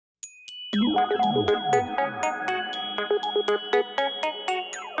Hey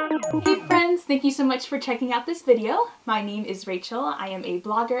friends, thank you so much for checking out this video. My name is Rachel. I am a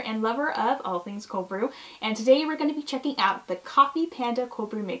blogger and lover of all things cold brew, and today we're going to be checking out the Coffee Panda cold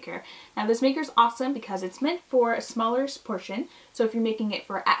brew maker. Now this maker is awesome because it's meant for a smaller portion, so if you're making it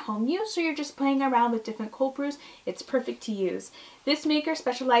for at-home use or you're just playing around with different cold brews, it's perfect to use. This maker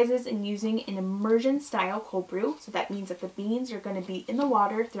specializes in using an immersion style cold brew, so that means that the beans are going to be in the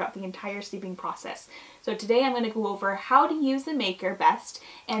water throughout the entire steeping process. So today I'm going to go over how to use the maker best,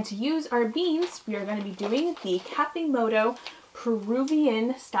 and to use our beans we are going to be doing the Café Motto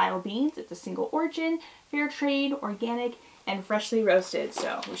Peruvian style beans. It's a single origin, fair trade, organic, and freshly roasted,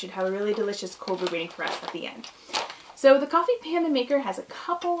 so we should have a really delicious cold brew waiting for us at the end. So the Coffee Panda maker has a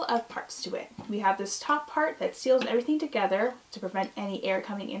couple of parts to it. We have this top part that seals everything together to prevent any air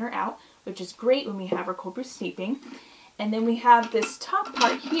coming in or out, which is great when we have our cold brew steeping. And then we have this top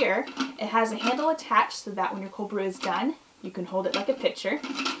part here. It has a handle attached so that when your cold brew is done, you can hold it like a pitcher.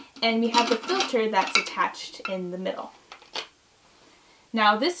 And we have the filter that's attached in the middle.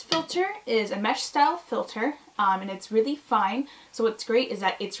 Now this filter is a mesh style filter, and it's really fine. So what's great is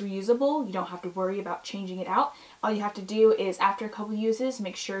that it's reusable. You don't have to worry about changing it out. All you have to do is, after a couple uses,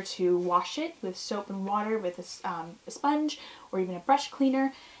 make sure to wash it with soap and water with a sponge or even a brush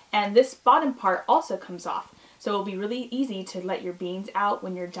cleaner. And this bottom part also comes off. So it'll be really easy to let your beans out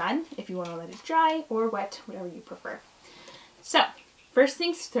when you're done, if you want to let it dry or wet, whatever you prefer. So first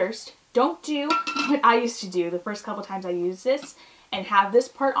things first, don't do what I used to do the first couple times I used this and have this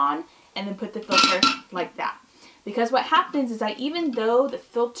part on and then put the filter like that. Because what happens is that even though the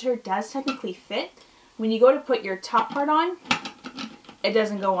filter does technically fit, when you go to put your top part on, it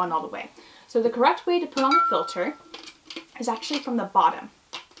doesn't go on all the way. So the correct way to put on the filter is actually from the bottom.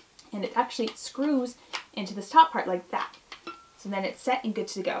 And it actually screws into this top part like that. So then it's set and good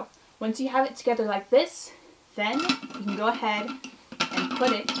to go. Once you have it together like this, then you can go ahead and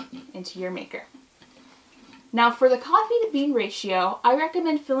put it into your maker. Now for the coffee to bean ratio, I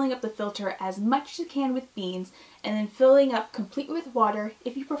recommend filling up the filter as much as you can with beans and then filling up completely with water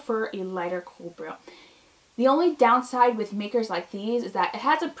if you prefer a lighter cold brew. The only downside with makers like these is that it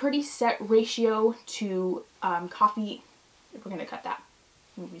has a pretty set ratio to coffee. We're going to cut that.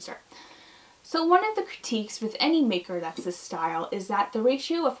 Let me restart. So one of the critiques with any maker that's this style is that the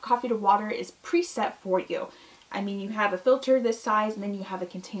ratio of coffee to water is preset for you. I mean, you have a filter this size and then you have a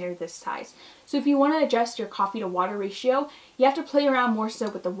container this size. So if you want to adjust your coffee to water ratio, you have to play around more so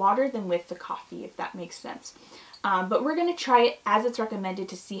with the water than with the coffee, if that makes sense. But we're going to try it as it's recommended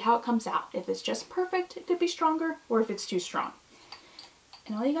to see how it comes out. If it's just perfect, it could be stronger, or if it's too strong.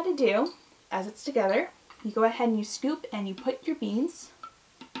 And all you got to do, as it's together, you go ahead and you scoop and you put your beans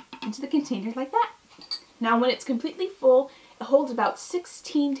into the container like that. Now when it's completely full, it holds about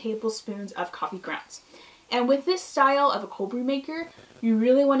 16 tablespoons of coffee grounds. And with this style of a cold brew maker, you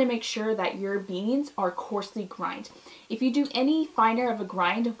really want to make sure that your beans are coarsely grind. If you do any finer of a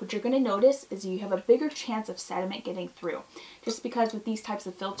grind, what you're going to notice is you have a bigger chance of sediment getting through. Just because with these types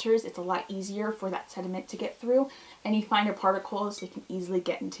of filters, it's a lot easier for that sediment to get through. Any finer particles, they can easily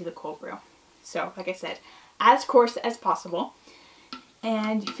get into the cold brew. So, like I said, as coarse as possible.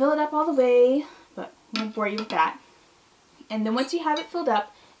 And you fill it up all the way, but I won't bore you with that. And then once you have it filled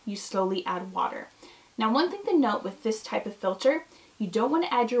up, you slowly add water. Now one thing to note with this type of filter, you don't want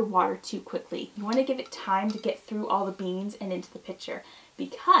to add your water too quickly. You want to give it time to get through all the beans and into the pitcher,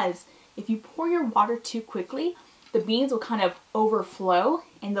 because if you pour your water too quickly, the beans will kind of overflow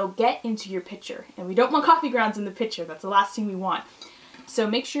and they'll get into your pitcher. And we don't want coffee grounds in the pitcher. That's the last thing we want. So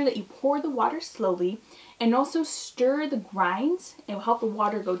make sure that you pour the water slowly and also stir the grinds. It will help the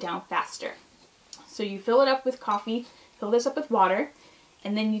water go down faster. So you fill it up with coffee, fill this up with water,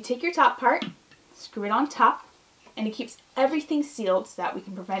 and then you take your top part, screw it on top, and it keeps everything sealed so that we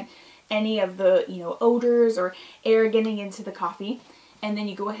can prevent any of the odors or air getting into the coffee. And then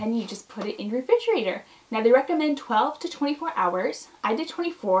you go ahead and you just put it in your refrigerator. Now they recommend 12 to 24 hours. I did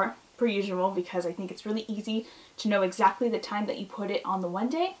 24 per usual because I think it's really easy to know exactly the time that you put it on the one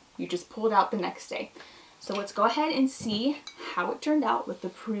day. You just pull it out the next day. So let's go ahead and see how it turned out with the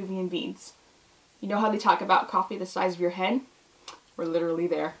Peruvian beans. You know how they talk about coffee the size of your head? We're literally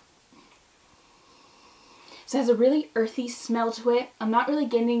there. So it has a really earthy smell to it. I'm not really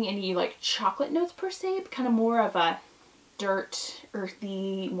getting any like chocolate notes per se, but kind of more of a dirt,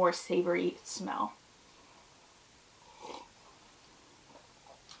 earthy, more savory smell.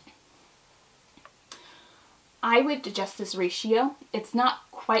 I would adjust this ratio. It's not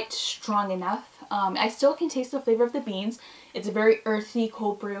quite strong enough. I still can taste the flavor of the beans. It's a very earthy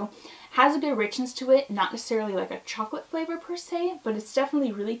cold brew. Has a good richness to it, not necessarily like a chocolate flavor per se, but it's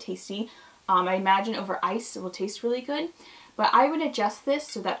definitely really tasty. I imagine over ice it will taste really good. But I would adjust this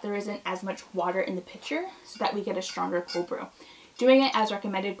so that there isn't as much water in the pitcher so that we get a stronger cold brew. Doing it as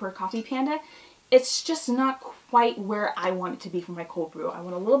recommended per Coffee Panda, it's just not quite where I want it to be for my cold brew. I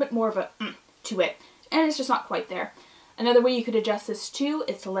want a little bit more of a to it, and it's just not quite there. Another way you could adjust this too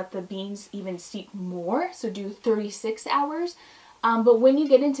is to let the beans even steep more, so do 36 hours. But when you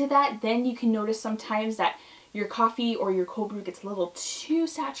get into that, then you can notice sometimes that your coffee or your cold brew gets a little too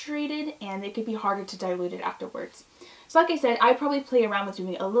saturated and it could be harder to dilute it afterwards. So like I said, I probably play around with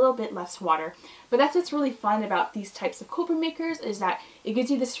doing a little bit less water, but that's what's really fun about these types of cold brew makers, is that it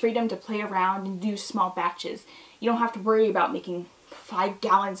gives you this freedom to play around and do small batches. You don't have to worry about making 5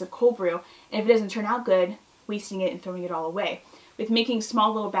 gallons of cold brew, and if it doesn't turn out good, wasting it and throwing it all away. With making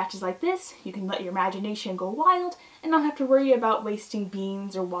small little batches like this, you can let your imagination go wild and not have to worry about wasting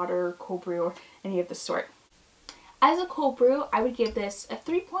beans or water or cold brew or any of the sort. As a cold brew, I would give this a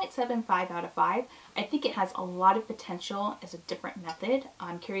 3.75 out of 5. I think it has a lot of potential as a different method.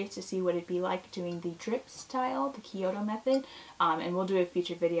 I'm curious to see what it'd be like doing the drip style, the Kyoto method, and we'll do a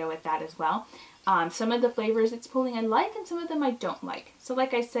future video with that as well. Some of the flavors it's pulling I like, and some of them I don't like. So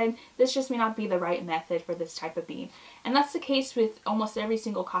like I said, this just may not be the right method for this type of bean. And that's the case with almost every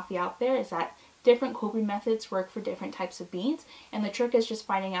single coffee out there, is that different cold brew methods work for different types of beans, and the trick is just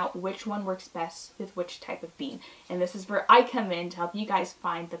finding out which one works best with which type of bean. And this is where I come in to help you guys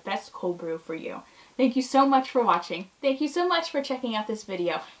find the best cold brew for you. Thank you so much for watching. Thank you so much for checking out this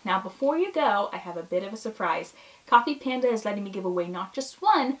video. Now before you go, I have a bit of a surprise. Coffee Panda is letting me give away not just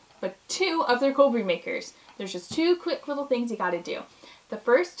one, but 2 of their cold brew makers. There's just 2 quick little things you gotta do. The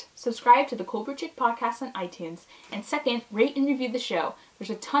first, subscribe to the Cold Brew Chick podcast on iTunes. And second, rate and review the show. There's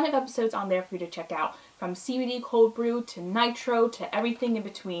a ton of episodes on there for you to check out. From CBD cold brew to nitro to everything in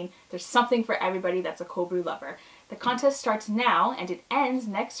between. There's something for everybody that's a cold brew lover. The contest starts now and it ends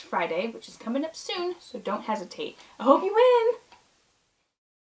next Friday, which is coming up soon, so don't hesitate. I hope you win!